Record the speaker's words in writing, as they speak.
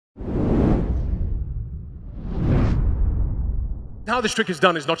How this trick is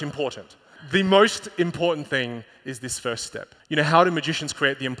done is not important. The most important thing is this first step. You know, how do magicians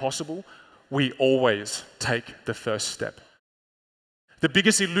create the impossible? We always take the first step. The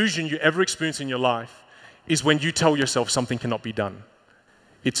biggest illusion you ever experience in your life is when you tell yourself something cannot be done.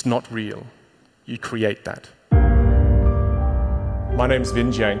 It's not real. You create that. My name's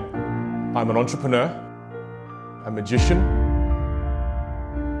Vinh Giang. I'm an entrepreneur, a magician,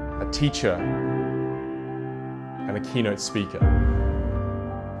 a teacher, and a keynote speaker.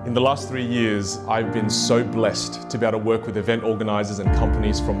 In the last 3 years, I've been so blessed to be able to work with event organizers and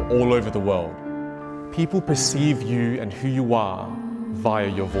companies from all over the world. People perceive you and who you are via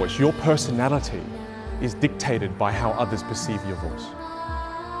your voice. Your personality is dictated by how others perceive your voice.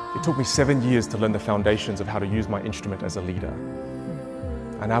 It took me 7 years to learn the foundations of how to use my instrument as a leader.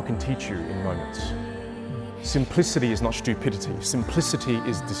 I now can teach you in moments. Simplicity is not stupidity. Simplicity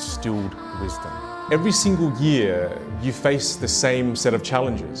is distilled wisdom. Every single year, you face the same set of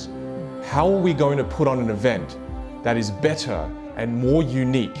challenges. How are we going to put on an event that is better and more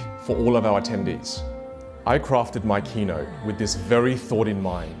unique for all of our attendees? I crafted my keynote with this very thought in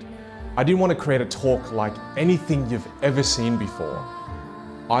mind. I didn't want to create a talk like anything you've ever seen before.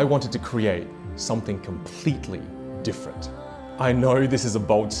 I wanted to create something completely different. I know this is a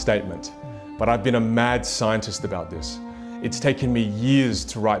bold statement, but I've been a mad scientist about this. It's taken me years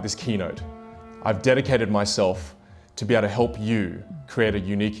to write this keynote. I've dedicated myself to be able to help you create a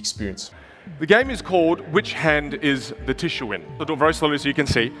unique experience. The game is called Which Hand is the Tissue In? I'll do it very slowly so you can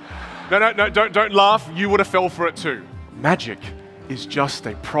see. No, don't laugh. You would have fell for it too. Magic is just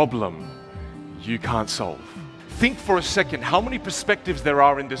a problem you can't solve. Think for a second how many perspectives there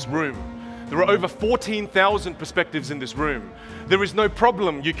are in this room. There are over 14,000 perspectives in this room. There is no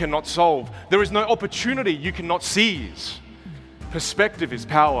problem you cannot solve. There is no opportunity you cannot seize. Perspective is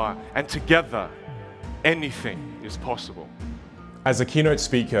power, and together, anything is possible. As a keynote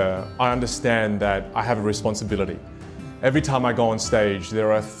speaker, I understand that I have a responsibility. Every time I go on stage,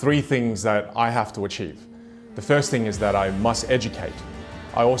 there are 3 things that I have to achieve. The first thing is that I must educate.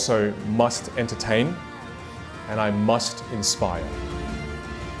 I also must entertain, and I must inspire.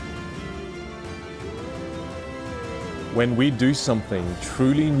 When we do something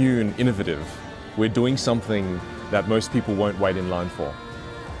truly new and innovative, we're doing something that most people won't wait in line for,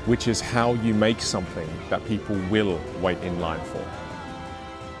 which is how you make something that people will wait in line for.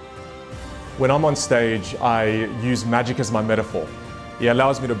 When I'm on stage, I use magic as my metaphor. It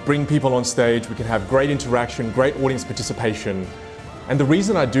allows me to bring people on stage, we can have great interaction, great audience participation. And the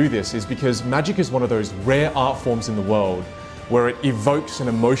reason I do this is because magic is one of those rare art forms in the world where it evokes an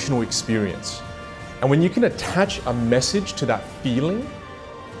emotional experience. And when you can attach a message to that feeling,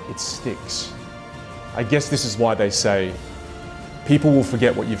 it sticks. I guess this is why they say, people will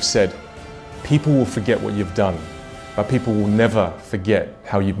forget what you've said, people will forget what you've done, but people will never forget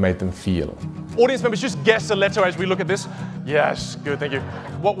how you've made them feel. Audience members, just guess a letter as we look at this. Yes, good, thank you.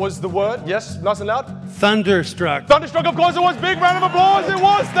 What was the word? Yes, nice and loud? Thunderstruck. Thunderstruck, of course it was. Big round of applause, it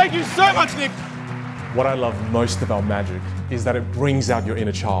was. Thank you so much, Nick. What I love most about magic is that it brings out your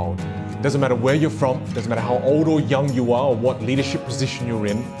inner child. It doesn't matter where you're from, it doesn't matter how old or young you are or what leadership position you're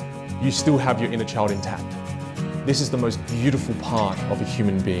in, you still have your inner child intact. This is the most beautiful part of a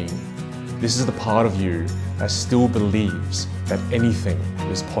human being. This is the part of you that still believes that anything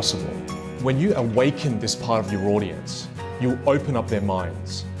is possible. When you awaken this part of your audience, you'll open up their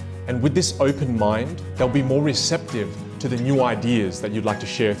minds. And with this open mind, they'll be more receptive to the new ideas that you'd like to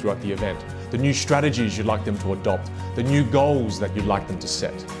share throughout the event, the new strategies you'd like them to adopt, the new goals that you'd like them to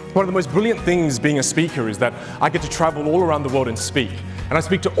set. One of the most brilliant things being a speaker is that I get to travel all around the world and speak. And I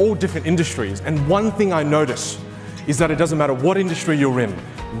speak to all different industries. And one thing I notice is that it doesn't matter what industry you're in,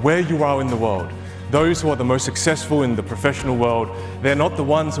 where you are in the world. Those who are the most successful in the professional world, they're not the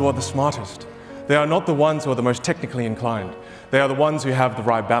ones who are the smartest. They are not the ones who are the most technically inclined. They are the ones who have the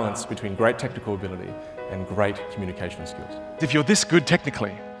right balance between great technical ability and great communication skills. If you're this good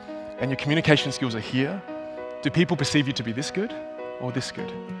technically, and your communication skills are here, do people perceive you to be this good or this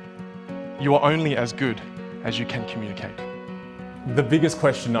good? You are only as good as you can communicate. The biggest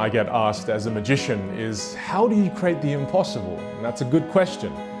question I get asked as a magician is, how do you create the impossible? And that's a good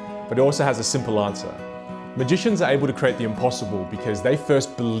question, but it also has a simple answer. Magicians are able to create the impossible because they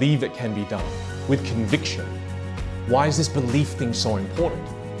first believe it can be done with conviction. Why is this belief thing so important?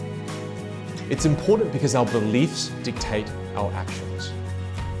 It's important because our beliefs dictate our actions.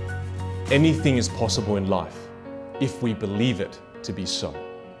 Anything is possible in life if we believe it to be so.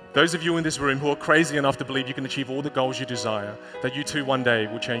 Those of you in this room who are crazy enough to believe you can achieve all the goals you desire, that you too one day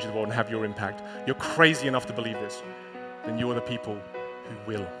will change the world and have your impact, you're crazy enough to believe this, then you are the people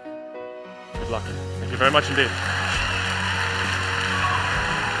who will. Good luck. Thank you very much indeed.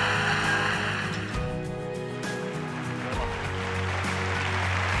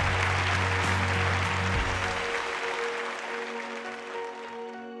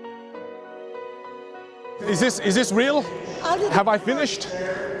 Is this real? Have I finished?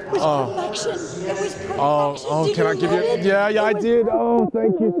 It was perfection. It was perfection. Oh, can I give you? Yeah, I did. Oh,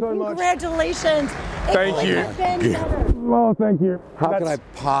 thank you so much. Congratulations. Thank you. Oh, thank you. How can I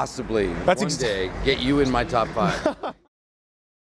possibly one day get you in my top 5?